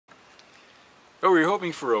Oh, we were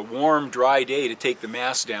hoping for a warm, dry day to take the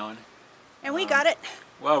mast down. And we got it.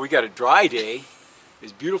 Well, we got a dry day.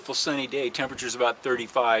 It's a beautiful sunny day. Temperature's about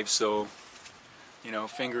 35, so, you know,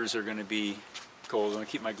 fingers are going to be cold. I'm going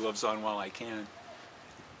to keep my gloves on while I can.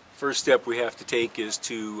 First step we have to take is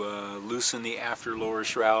to loosen the after lower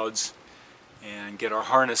shrouds and get our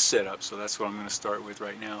harness set up. So that's what I'm going to start with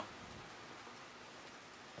right now.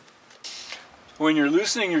 When you're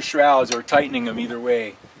loosening your shrouds or tightening them either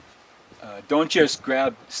way, don't just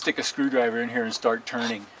stick a screwdriver in here and start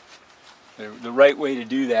turning. The right way to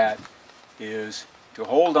do that is to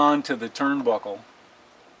hold on to the turnbuckle.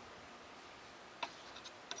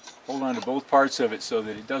 Hold on to both parts of it so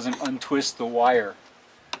that it doesn't untwist the wire.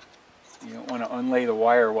 You don't want to unlay the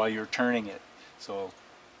wire while you're turning it. So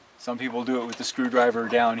some people do it with the screwdriver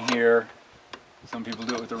down here. Some people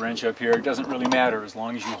do it with the wrench up here. It doesn't really matter as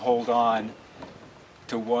long as you hold on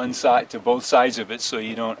to one side, to both sides of it, so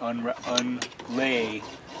you don't unlay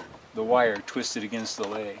the wire, twist it against the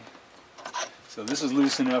lay. So this is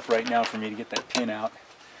loose enough right now for me to get that pin out.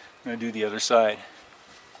 I'm going to do the other side.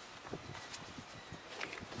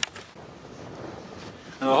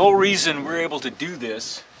 Now, the whole reason we're able to do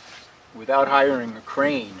this without hiring a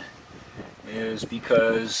crane is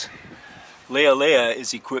because Lealea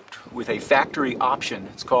is equipped with a factory option.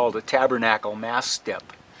 It's called a tabernacle mast step.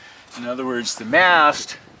 In other words, the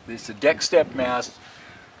mast, it's a deck step mast,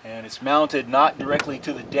 and it's mounted not directly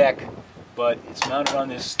to the deck, but it's mounted on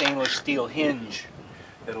this stainless steel hinge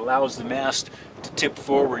that allows the mast to tip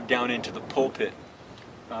forward down into the pulpit.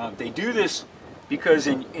 They do this because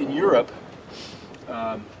in Europe,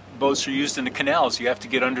 boats are used in the canals. You have to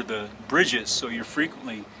get under the bridges, so you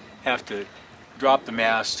frequently have to drop the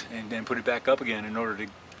mast and then put it back up again in order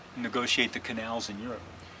to negotiate the canals in Europe.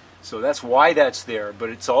 So that's why that's there,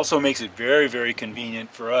 but it also makes it very, very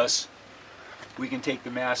convenient for us. We can take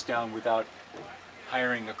the mast down without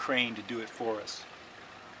hiring a crane to do it for us.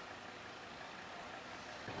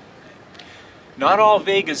 Not all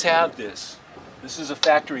Vegas have this. This is a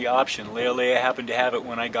factory option. Lealea happened to have it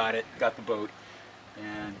when I got the boat.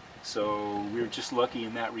 And so we're just lucky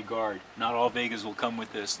in that regard. Not all Vegas will come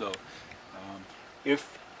with this though.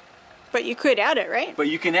 But you could add it, right? But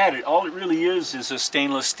you can add it. All it really is a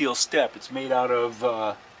stainless steel step. It's made out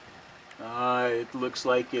of, it looks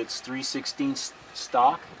like it's 3/16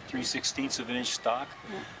 stock, 3/16 of an inch stock,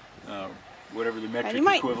 whatever the metric equivalent is. You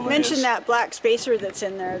might mention that black spacer that's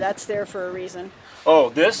in there. That's there for a reason. Oh,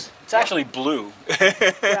 this? It's actually blue.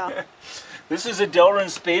 Yeah. This is a Delrin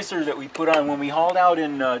spacer that we put on when we hauled out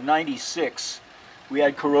in '96. We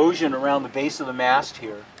had corrosion around the base of the mast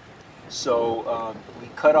here. So we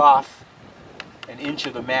cut off an inch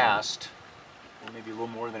of the mast, or maybe a little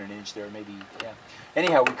more than an inch there, maybe, yeah.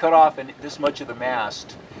 Anyhow, we cut off this much of the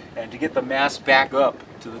mast, and to get the mast back up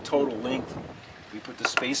to the total length, we put the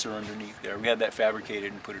spacer underneath there. We had that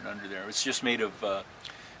fabricated and put it under there. It's just made of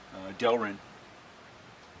Delrin.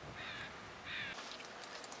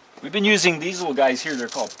 We've been using these little guys here. They're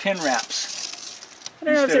called pin wraps. I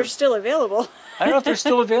don't know if they're still available. I don't know if they're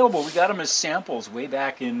still available. We got them as samples way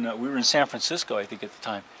back in, we were in San Francisco, I think, at the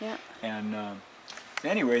time. Yeah. And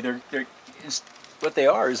anyway, what they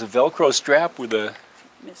are is a Velcro strap with a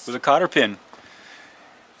cotter pin.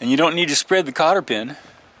 And you don't need to spread the cotter pin.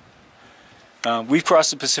 We've crossed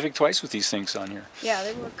the Pacific twice with these things on here. Yeah,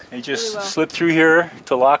 they work. They just really well. slip through here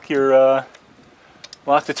to lock your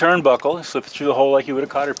lock the turnbuckle, slip it through the hole like you would a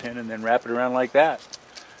cotter pin, and then wrap it around like that.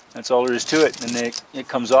 That's all there is to it, and it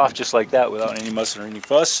comes off just like that without any muss or any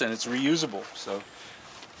fuss, and it's reusable. So,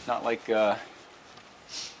 not like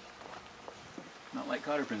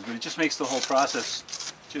cotter pins, but it just makes the whole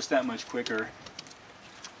process just that much quicker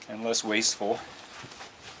and less wasteful.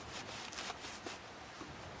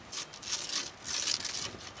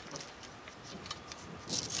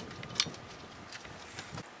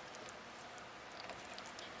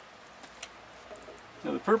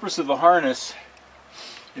 Now, the purpose of the harness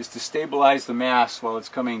is to stabilize the mast while it's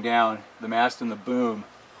coming down, the mast and the boom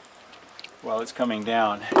while it's coming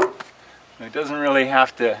down. Now, it doesn't really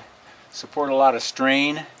have to support a lot of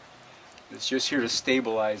strain. It's just here to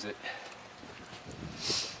stabilize it.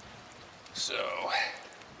 So,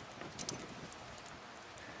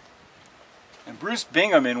 and Bruce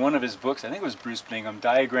Bingham, in one of his books, I think it was Bruce Bingham,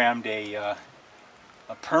 diagrammed a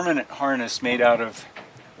permanent harness made out of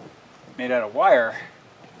wire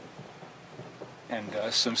and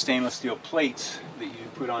some stainless steel plates that you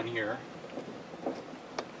put on here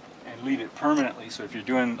and leave it permanently. So if you're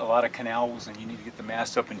doing a lot of canals and you need to get the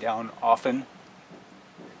mast up and down often,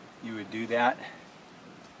 you would do that.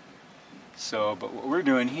 So, but what we're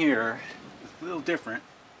doing here is a little different.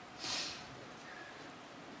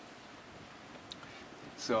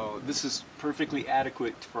 So this is perfectly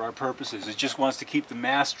adequate for our purposes. It just wants to keep the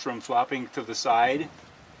mast from flopping to the side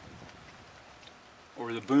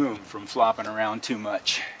or the boom from flopping around too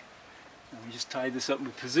much. And we just tie this up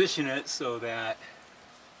and position it so that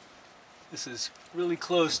this is really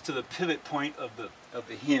close to the pivot point of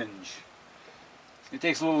the hinge. It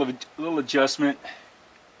takes a little adjustment,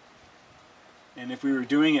 and if we were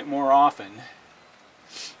doing it more often,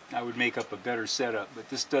 I would make up a better setup, but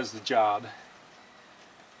this does the job.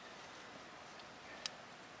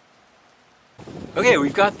 Okay,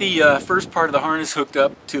 we've got the first part of the harness hooked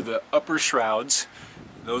up to the upper shrouds.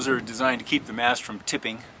 Those are designed to keep the mast from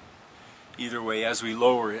tipping either way as we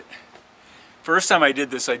lower it. First time I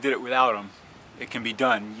did this, I did it without them. It can be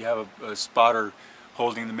done. You have a spotter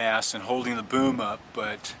holding the mast and holding the boom up,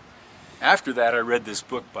 but after that I read this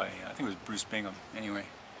book by, I think it was Bruce Bingham anyway,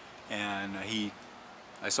 and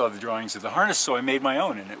I saw the drawings of the harness, so I made my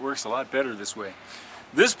own, and it works a lot better this way.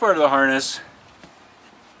 This part of the harness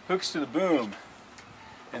hooks to the boom,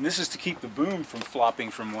 and this is to keep the boom from flopping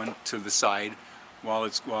from one to the side while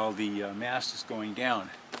the mast is going down.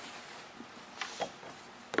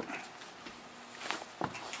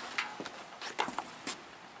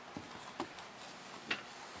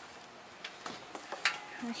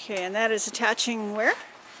 Okay, and that is attaching where?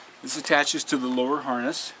 This attaches to the lower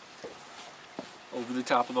harness over the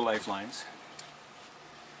top of the lifelines.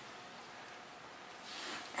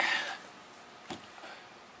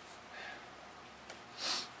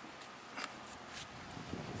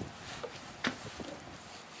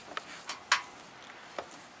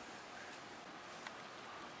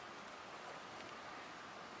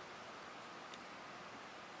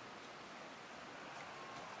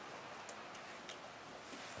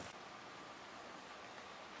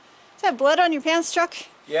 Is that blood on your pants, Chuck?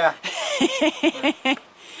 Yeah. Going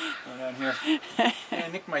down here. Yeah, I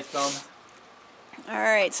nicked my thumb.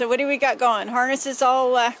 Alright, so what do we got going? Harness is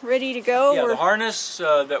all ready to go? Yeah, the harness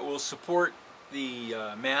that will support the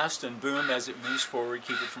mast and boom as it moves forward,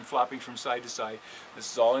 keep it from flopping from side to side.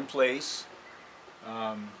 This is all in place.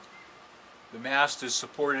 The mast is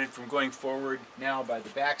supported from going forward now by the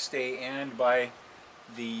backstay and by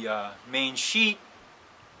the main sheet,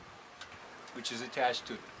 which is attached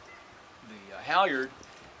to the halyard,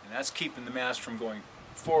 and that's keeping the mast from going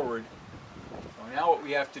forward. So now what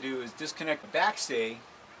we have to do is disconnect the backstay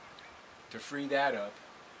to free that up.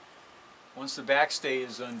 Once the backstay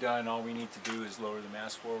is undone, all we need to do is lower the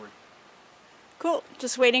mast forward. Cool.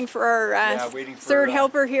 Just waiting for our third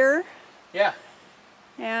helper here. Yeah.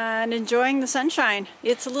 And enjoying the sunshine.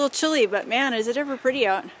 It's a little chilly, but man, is it ever pretty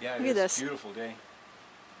out. Yeah, Look at this. It's a beautiful day.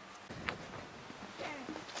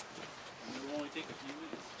 It will only take a few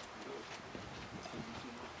minutes.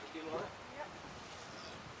 Okay, Laura? Yep.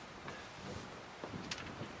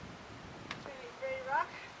 Ready to rock?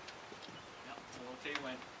 Yeah, I won't tell you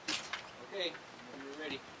when. Okay, whenever you're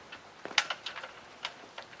ready.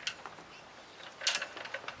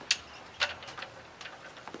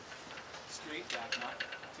 Straight back, not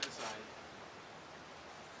to the side.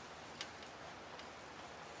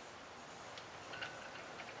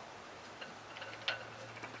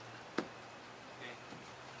 Okay,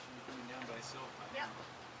 should be coming down by itself by now.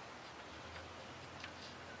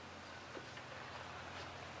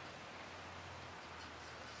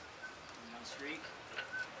 Coming down straight.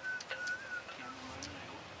 Camera running, I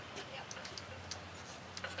hope.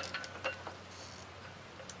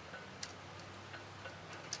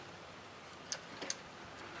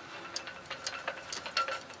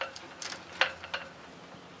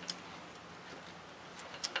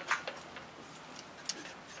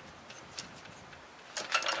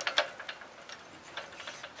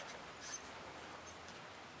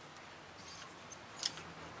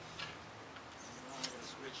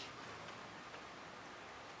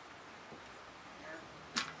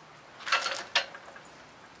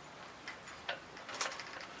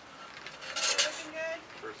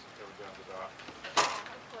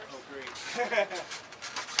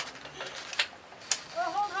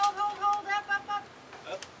 Hold.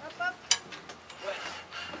 Up. Up. What?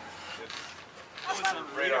 It's a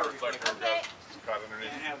radar reflector Okay. caught underneath.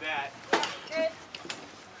 Can't have that. Good.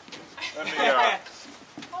 Let me,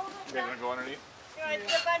 Hold you guys gonna go underneath? You want to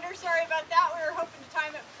dip under? Sorry about that. We were hoping to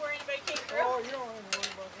time it before anybody came through. Oh, you don't have to worry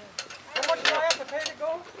about that. How much do I have to pay to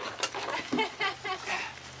go?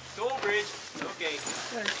 Toll bridge. Okay.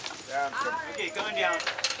 Down. Okay, coming down.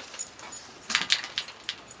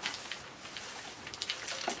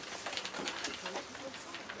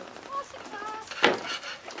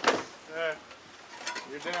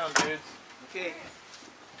 You're down, dudes. Okay.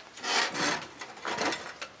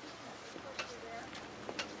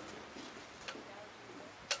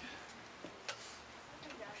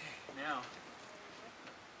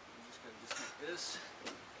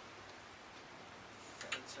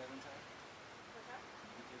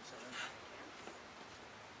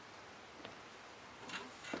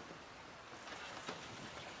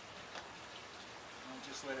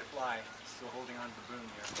 fly. Still holding on to the boom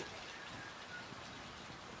here.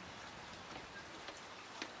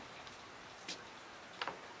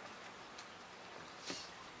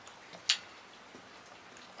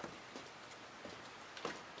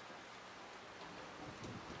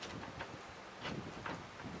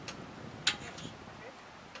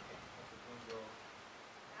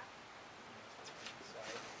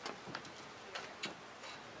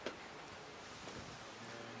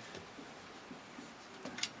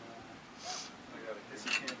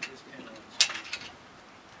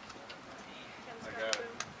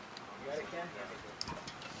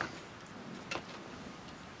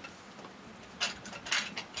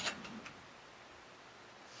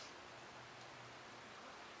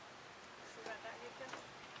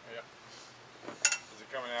 Is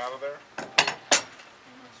it coming out of there?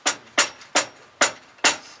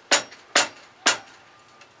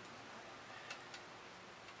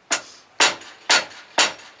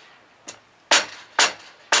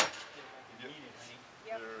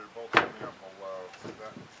 They're both coming up below. See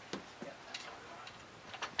that?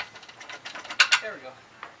 There we go.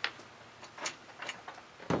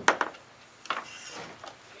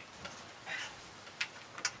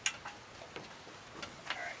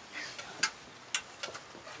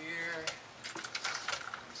 Here,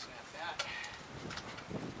 snap that.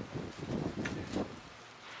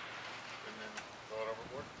 And then throw it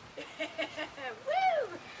overboard?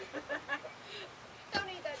 Woo! Don't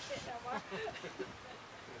eat that shit no more. If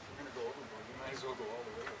we're going to go overboard, we might as well go all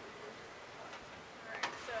the way overboard. Alright,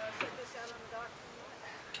 so set this out on the dock.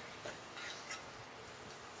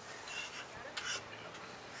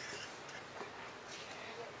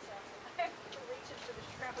 Reaching for the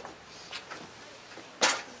shroud.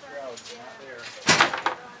 Shrouds, not there.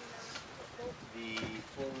 The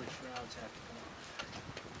forward shrouds have to come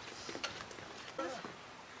off.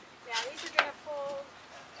 Yeah, these are gonna fold.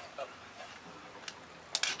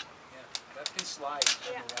 Yeah, that can slide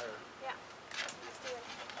on Yeah. the wire. Yeah. Let's do it.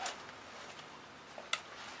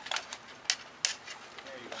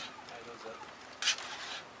 There you go. Tie those up.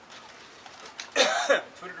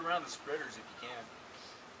 Put it around the spreaders if you can.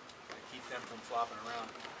 Keep them from flopping around.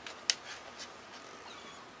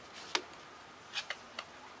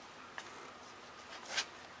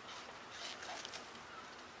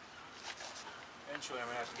 Eventually I'm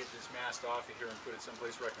going to have to get this mast off of here and put it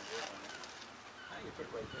someplace where I can work on it. Now you put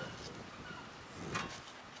it right there.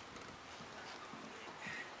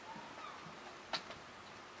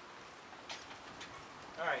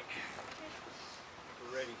 Alright.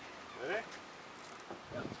 We're ready. Ready?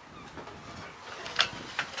 Yep.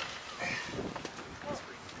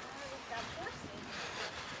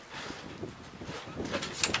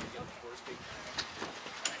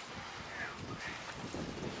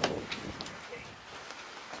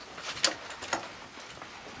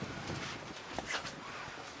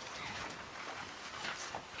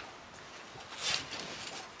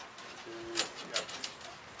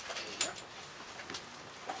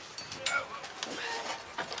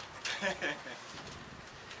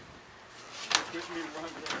 Push me the wrong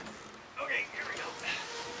way. Okay, here we go.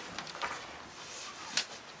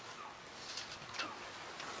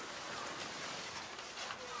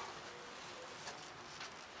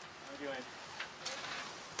 How are we doing?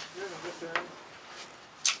 Good on this end.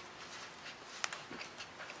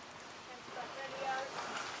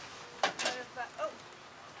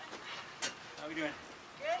 How are we doing?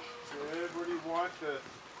 Good. Good. Where do you want this?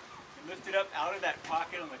 Lift it up out of that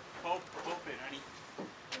pocket on the pulpit, honey.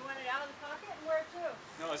 You want it out of the pocket? And where to?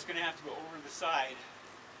 No, it's going to have to go over the side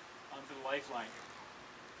onto the lifeline.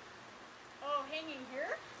 Oh, hanging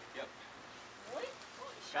here? Yep. Really?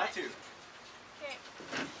 Holy shit. Got to. Okay.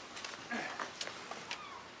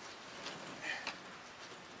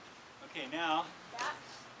 Okay, now, That.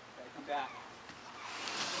 gotta come back.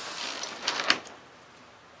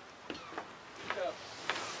 Pick up.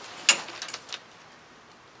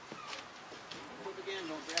 Move again,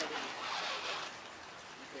 don't grab it.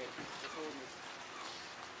 Okay, just holding it.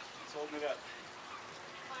 Just holding it up.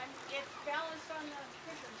 It's balanced on the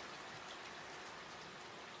cushion.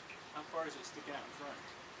 How far is it sticking out in front?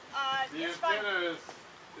 The It's fine. antenna is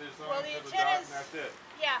on Well, the to the dock, antenna's- and that's it.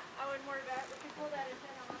 Yeah, I wouldn't worry about it. We can pull that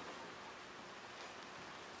antenna off.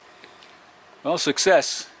 Well,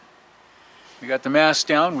 success. We got the mast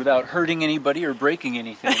down without hurting anybody or breaking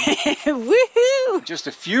anything. Woohoo! Just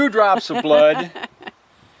a few drops of blood.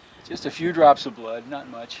 Just a few drops of blood, not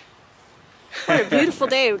much. What a beautiful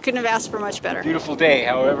day. We couldn't have asked for much better. Beautiful day.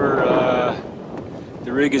 However,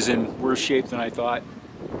 the rig is in worse shape than I thought.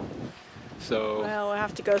 So, Well, we'll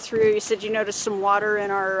have to go through. You said you noticed some water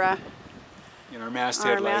in our in our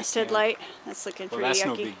masthead light. Our masthead yeah. light. That's looking Well, pretty that's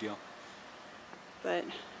yucky. no big deal. But,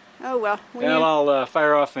 oh well. Well, I'll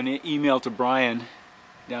fire off an email to Brian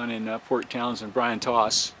down in Port Townsend, Brian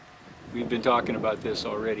Toss. We've been talking about this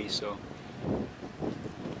already, so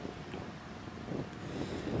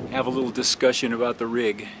have a little discussion about the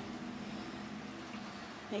rig.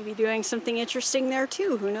 Maybe doing something interesting there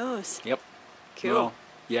too, who knows? Yep. Cool. Well,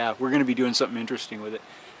 yeah, we're going to be doing something interesting with it.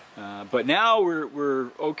 But now we're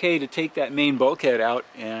okay to take that main bulkhead out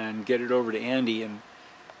and get it over to Andy and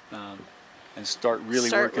start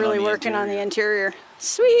really working on the interior.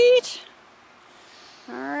 Sweet.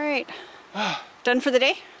 All right. Done for the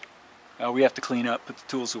day? We have to clean up, put the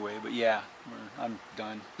tools away, but yeah, I'm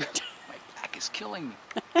done. My back is killing me.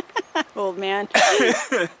 Old man.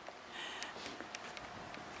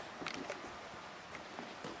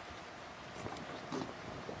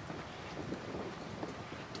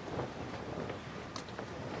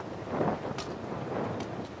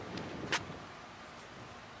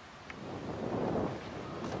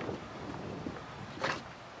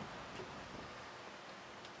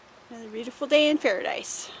 Another beautiful day in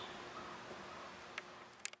paradise.